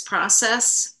during this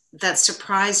process that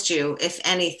surprised you, if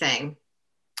anything?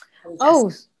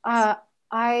 Oh,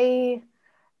 I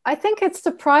think it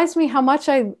surprised me how much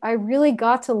I really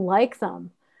got to like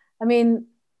them. I mean,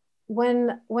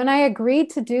 when I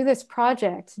agreed to do this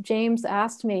project, James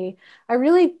asked me,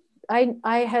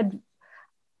 I had,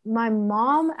 my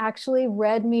mom actually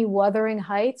read me Wuthering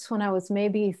Heights when I was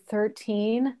maybe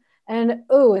 13, and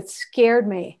oh, it scared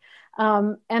me.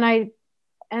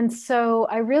 And so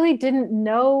I really didn't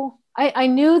know. I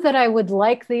knew that I would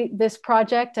like this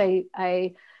project.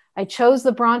 I chose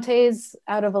the Brontes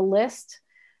out of a list.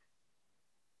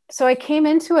 So I came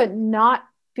into it not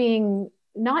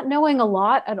knowing a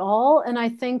lot at all. And I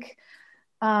think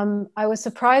I was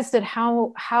surprised at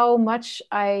how much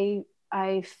I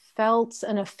felt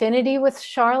an affinity with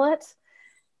Charlotte,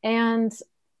 and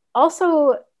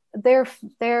also their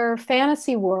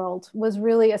fantasy world was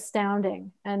really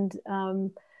astounding, and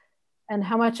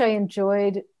how much I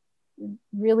enjoyed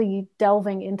really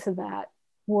delving into that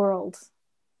world.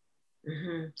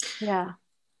 Mm-hmm. Yeah.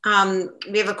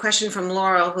 We have a question from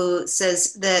Laurel, who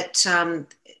says that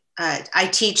I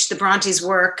teach the Brontes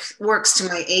works to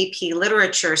my AP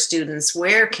literature students.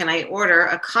 Where can I order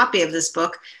a copy of this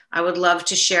book? I would love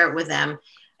to share it with them.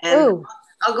 And Ooh.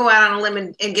 I'll go out on a limb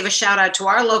and give a shout out to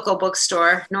our local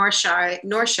bookstore,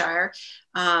 Northshire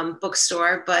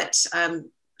bookstore, but I'm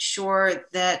sure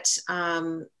that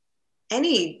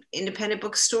any independent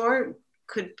bookstore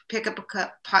could pick up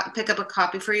a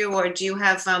copy for you. Or do you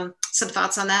have some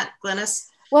thoughts on that, Glynnis?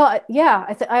 Well, yeah,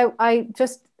 I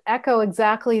just echo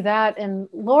exactly that. And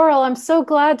Laurel, I'm so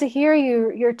glad to hear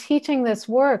you're teaching this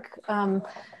work.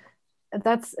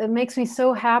 It makes me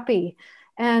so happy.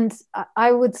 And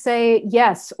I would say,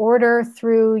 yes, order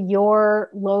through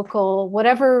your local,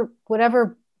 whatever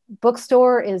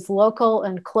bookstore is local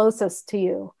and closest to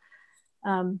you.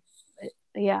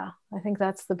 Yeah, I think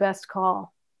that's the best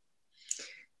call.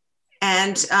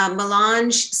 And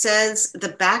Melange says, the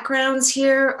backgrounds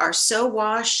here are so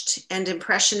washed and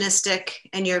impressionistic,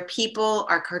 and your people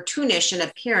are cartoonish in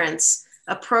appearance,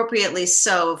 appropriately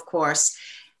so, of course.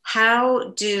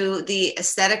 How do the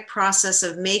aesthetic process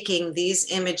of making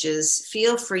these images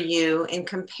feel for you in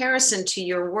comparison to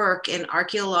your work in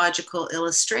archaeological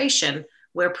illustration,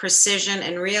 where precision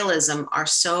and realism are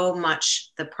so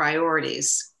much the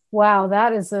priorities? Wow,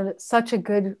 that is such a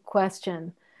good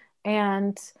question.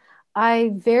 And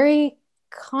I very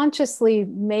consciously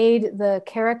made the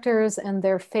characters and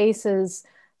their faces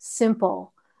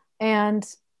simple, and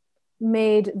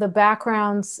made the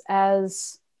backgrounds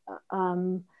as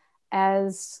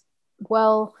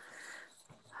well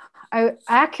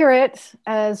accurate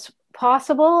as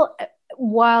possible,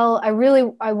 while I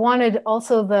wanted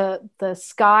also the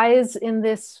skies in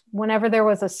this. Whenever there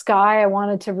was a sky, I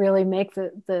wanted to really make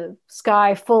the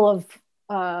sky full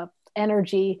of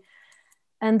energy.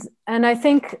 And I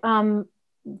think a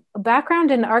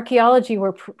background in archaeology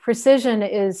where precision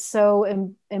is so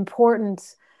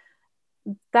important,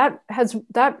 that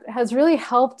has really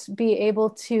helped be able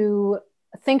to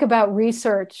think about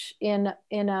research in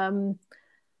a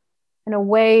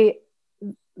way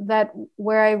that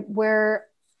where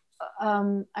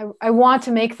I want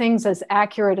to make things as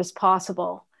accurate as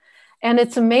possible. And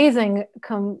it's amazing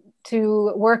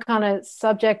to work on a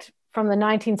subject from the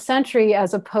 19th century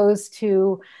as opposed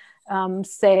to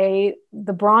say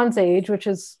the Bronze Age, which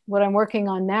is what I'm working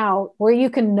on now, where you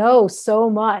can know so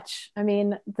much. I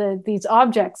mean, these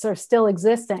objects are still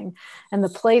existing and the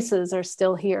places are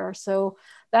still here. So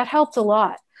that helped a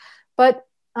lot. But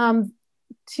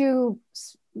to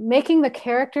making the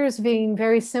characters being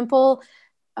very simple,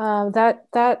 I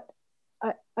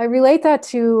relate that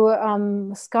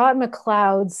to Scott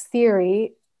McCloud's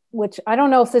theory, which I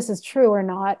don't know if this is true or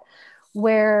not,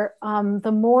 where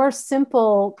the more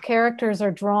simple characters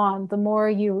are drawn, the more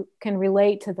you can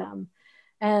relate to them.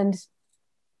 And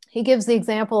he gives the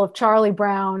example of Charlie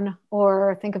Brown,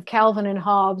 or think of Calvin and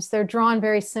Hobbes. They're drawn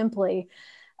very simply,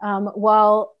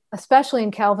 while especially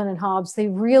in Calvin and Hobbes, they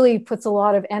really puts a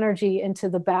lot of energy into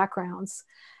the backgrounds.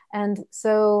 And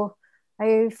so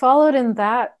I followed in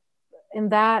that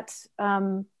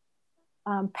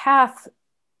path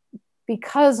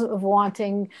because of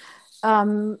wanting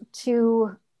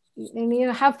to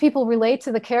have people relate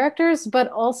to the characters, but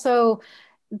also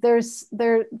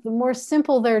the more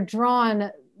simple they're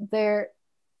drawn,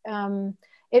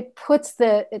 it puts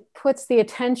the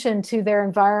attention to their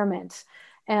environment.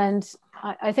 And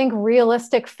I think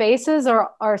realistic faces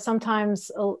are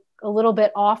sometimes a little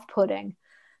bit off-putting.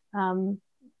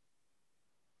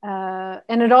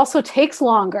 and it also takes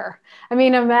longer. I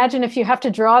mean, imagine if you have to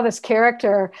draw this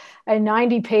character in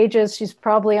 90 pages, she's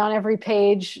probably on every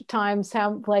page times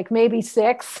how, like maybe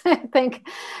 6. I think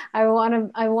I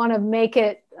want to make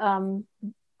it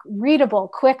readable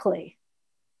quickly.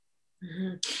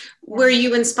 Mm-hmm. Were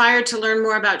you inspired to learn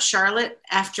more about Charlotte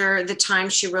after the time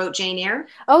she wrote Jane Eyre?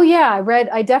 Oh yeah,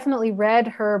 I definitely read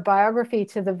her biography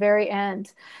to the very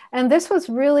end. And this was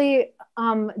really,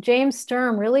 James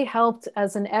Sturm really helped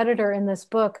as an editor in this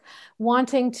book,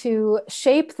 wanting to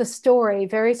shape the story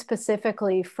very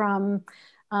specifically from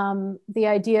the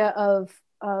idea of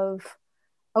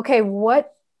okay,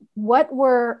 what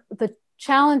were the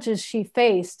challenges she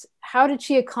faced? How did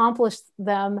she accomplish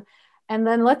them? And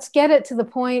then let's get it to the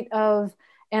point of,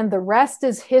 and the rest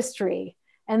is history,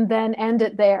 and then end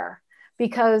it there.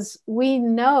 Because we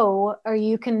know, or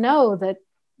you can know that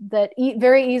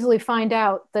very easily find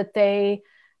out that they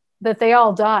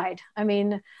all died. I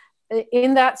mean,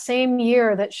 in that same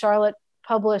year that Charlotte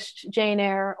published Jane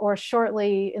Eyre, or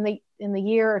shortly in the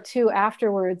year or two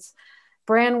afterwards,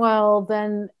 Branwell,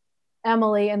 then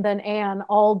Emily, and then Anne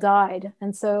all died.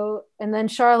 And then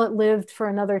Charlotte lived for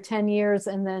another 10 years,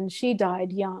 and then she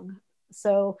died young.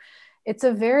 So it's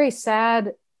a very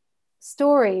sad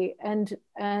story. And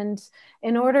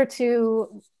in order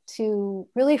to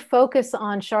really focus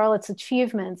on Charlotte's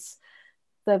achievements,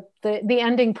 the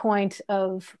ending point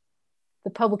of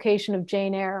the publication of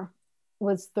Jane Eyre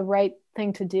was the right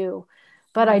thing to do.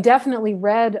 But I definitely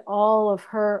read all of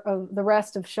the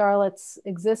rest of Charlotte's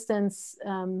existence.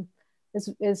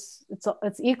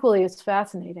 It's equally as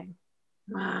fascinating.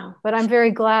 Wow. But I'm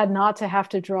very glad not to have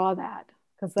to draw that,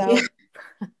 because that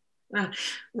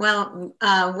Well,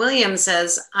 William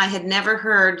says, I had never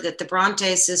heard that the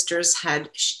Brontë sisters had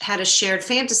a shared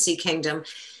fantasy kingdom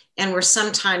and were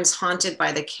sometimes haunted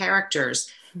by the characters.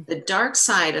 The dark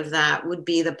side of that would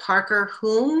be the Parker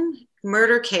Hume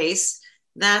murder case.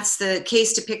 That's the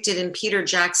case depicted in Peter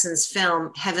Jackson's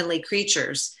film, Heavenly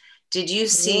Creatures. Did you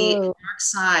see a dark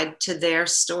side to their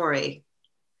story?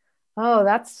 Oh,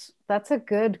 that's a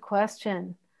good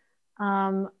question.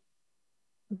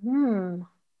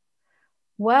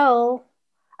 Well,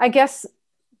 I guess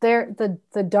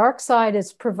the dark side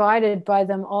is provided by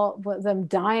them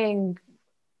dying.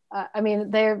 I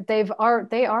mean, they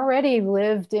already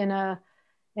lived in a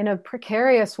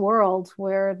precarious world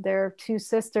where their 2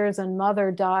 sisters and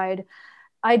mother died.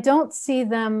 I don't see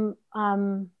them.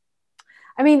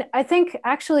 I mean, I think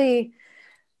actually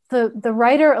the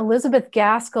writer Elizabeth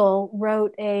Gaskell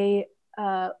wrote a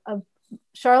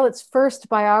Charlotte's first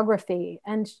biography,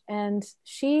 and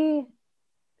she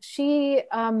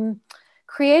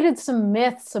created some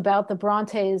myths about the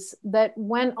Brontes that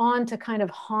went on to kind of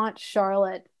haunt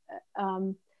Charlotte.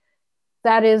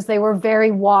 That is, they were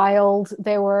very wild.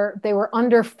 They were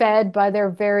underfed by their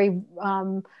very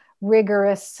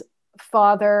rigorous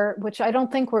father, which I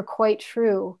don't think were quite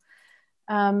true.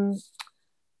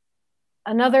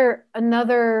 Another,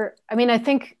 I mean, I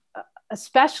think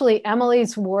especially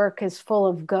Emily's work is full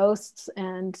of ghosts,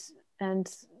 and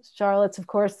Charlotte's, of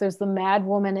course, there's the mad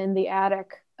woman in the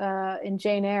attic in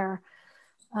Jane Eyre.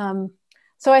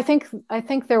 So I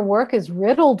think their work is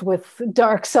riddled with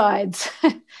dark sides.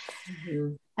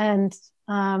 Mm-hmm. And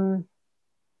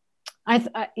I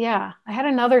had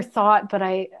another thought, but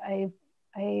I've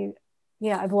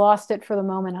lost it for the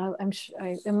moment.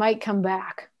 It might come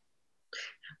back.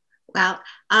 Well,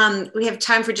 we have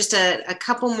time for just a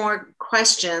couple more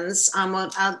questions.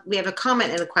 We have a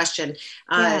comment and a question.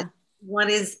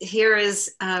 One is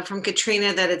from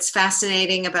Katrina, that it's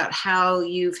fascinating about how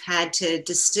you've had to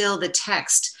distill the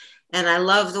text. And I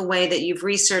love the way that you've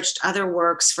researched other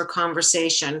works for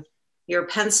conversation. Your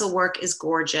pencil work is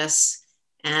gorgeous.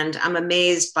 And I'm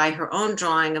amazed by her own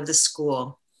drawing of the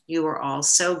school. You were all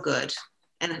so good.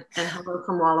 And hello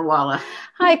from Walla Walla.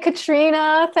 Hi,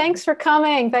 Katrina. Thanks for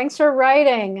coming. Thanks for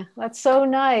writing. That's so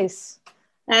nice.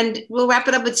 And we'll wrap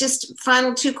it up with just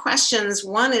final 2 questions.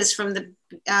 One is from the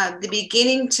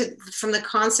beginning from the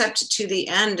concept to the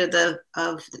end of the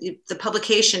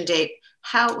publication date.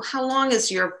 How long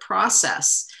is your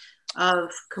process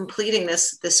of completing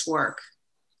this work?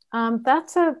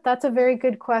 That's a very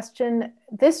good question.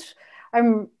 I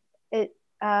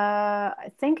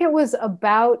think it was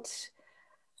about.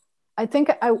 I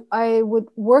think I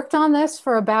worked on this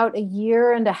for about 1.5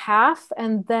 years,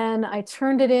 and then I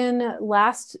turned it in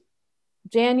last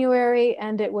January,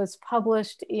 and it was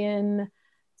published in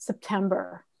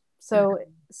September. So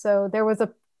there was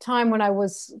a time when I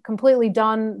was completely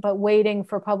done, but waiting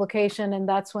for publication, and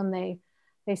that's when they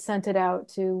sent it out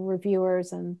to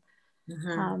reviewers, and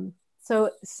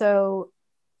so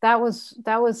that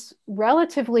was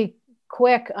relatively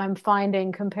quick, I'm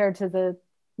finding, compared to the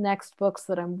next books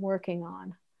that I'm working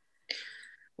on.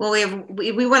 Well,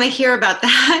 we want to hear about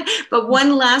that. But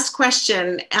one last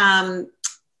question.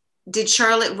 Did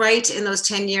Charlotte write in those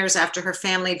 10 years after her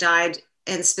family died?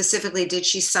 And specifically, did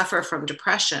she suffer from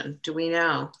depression? Do we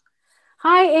know?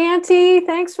 Hi, Auntie.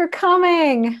 Thanks for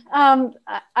coming.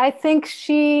 I think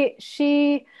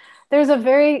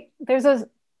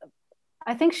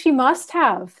I think she must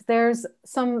have. There's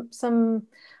a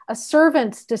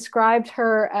servant described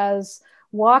her as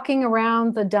walking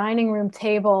around the dining room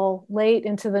table late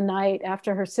into the night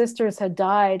after her sisters had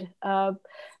died,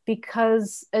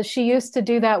 because she used to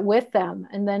do that with them,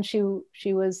 and then she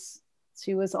was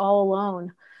all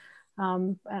alone.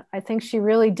 I think she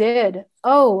really did.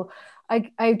 Oh,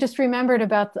 I just remembered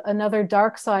about another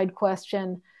dark side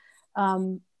question.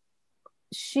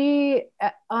 She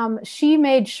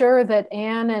made sure that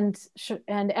Anne and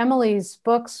Emily's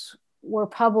books were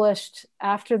published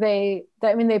after they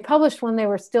published when they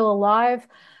were still alive,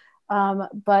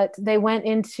 but they went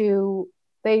into,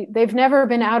 they've never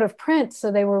been out of print,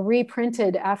 so they were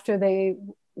reprinted after they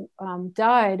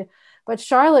died. But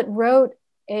Charlotte wrote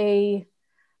a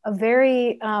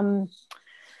very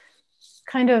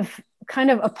kind of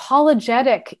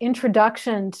apologetic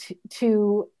introduction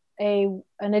to an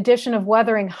edition of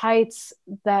Wuthering Heights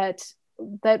that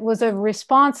was a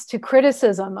response to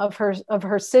criticism of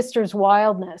her sister's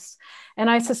wildness. And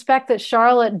I suspect that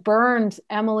Charlotte burned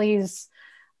Emily's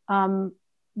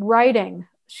writing.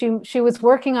 She was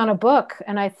working on a book,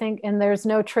 and there's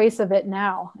no trace of it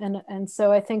now. And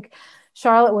so I think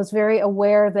Charlotte was very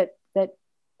aware that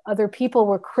other people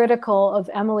were critical of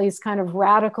Emily's kind of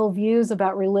radical views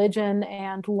about religion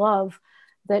and love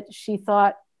that she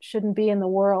thought shouldn't be in the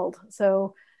world.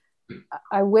 So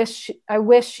I wish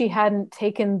she hadn't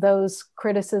taken those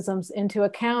criticisms into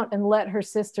account and let her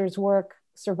sister's work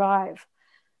survive.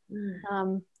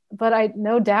 But I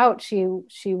no doubt she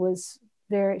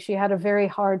had a very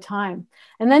hard time.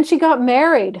 And then she got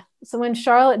married. So when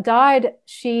Charlotte died,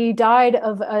 she died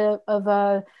of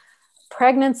a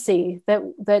pregnancy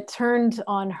that turned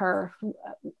on her.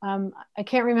 I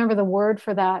can't remember the word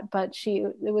for that, but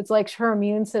it was like her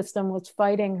immune system was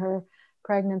fighting her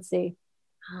pregnancy.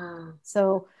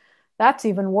 So that's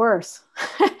even worse.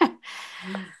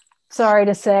 Sorry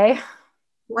to say.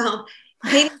 Well, I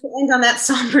hate to end on that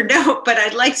somber note, but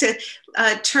I'd like to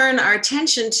turn our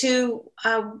attention to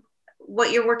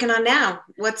what you're working on now.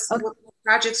 What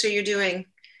projects are you doing?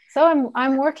 So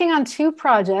I'm working on two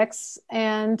projects,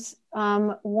 and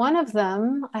one of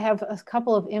them I have a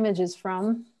couple of images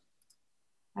from,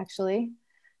 actually.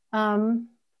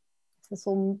 This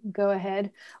will go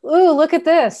ahead. Ooh, look at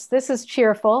this. This is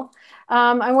cheerful.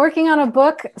 I'm working on a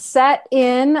book set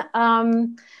in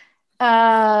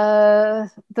the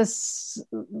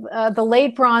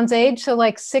late Bronze Age, so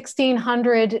like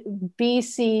 1600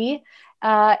 BC,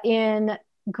 in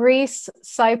Greece,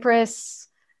 Cyprus,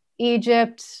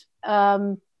 Egypt,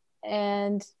 and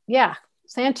yeah,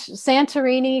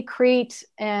 Santorini, Crete,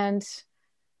 and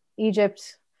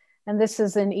Egypt. And this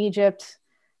is in Egypt.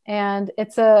 And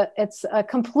it's a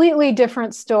completely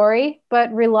different story,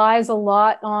 but relies a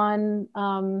lot on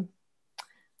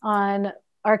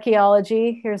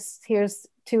archaeology. Here's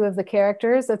two of the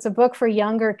characters. It's a book for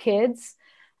younger kids,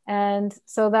 and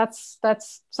so that's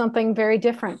something very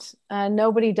different.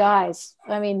 Nobody dies.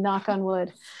 I mean, knock on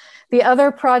wood. The other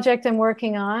project I'm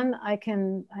working on,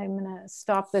 I'm gonna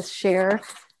stop this share,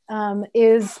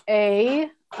 is a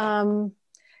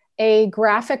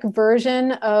graphic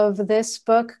version of this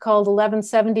book called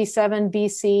 1177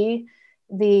 BC,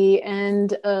 the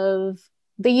end of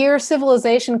the year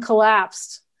civilization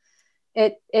collapsed.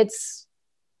 It's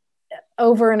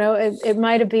over and over. It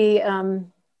might be,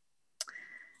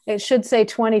 it should say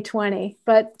 2020,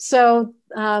 but so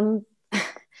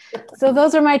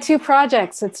those are my two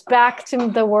projects. It's back to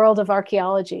the world of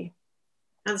archaeology.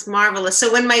 That's marvelous.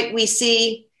 So when might we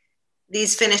see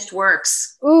these finished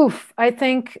works? Oof, I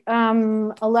think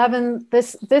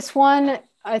this one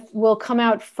will come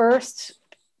out first,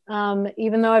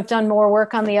 even though I've done more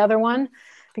work on the other one,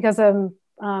 because I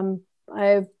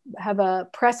have a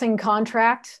pressing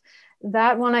contract.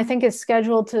 That one I think is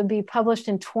scheduled to be published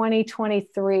in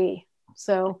 2023.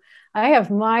 So I have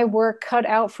my work cut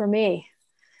out for me.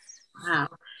 Wow.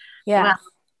 Yeah. Well,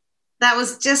 that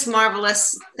was just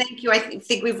marvelous. Thank you. I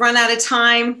think we've run out of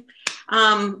time.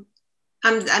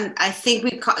 I think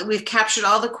we've captured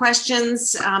all the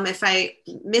questions. If I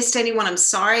missed anyone, I'm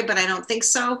sorry, but I don't think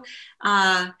so.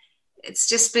 It's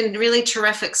just been really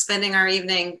terrific spending our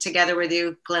evening together with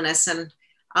you, Glynnis, and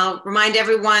I'll remind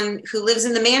everyone who lives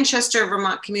in the Manchester,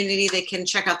 Vermont community, they can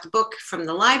check out the book from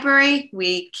the library.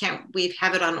 We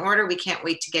have it on order. We can't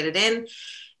wait to get it in.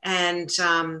 And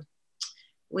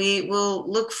we will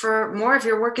look for more of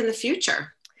your work in the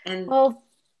future. And well,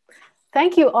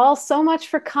 thank you all so much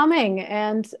for coming.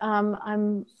 And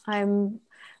I'm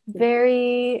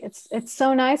very, it's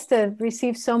so nice to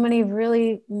receive so many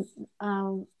really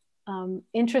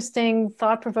interesting,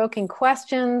 thought-provoking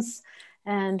questions.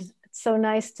 And it's so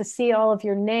nice to see all of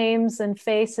your names and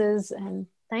faces. And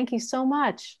thank you so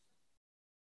much.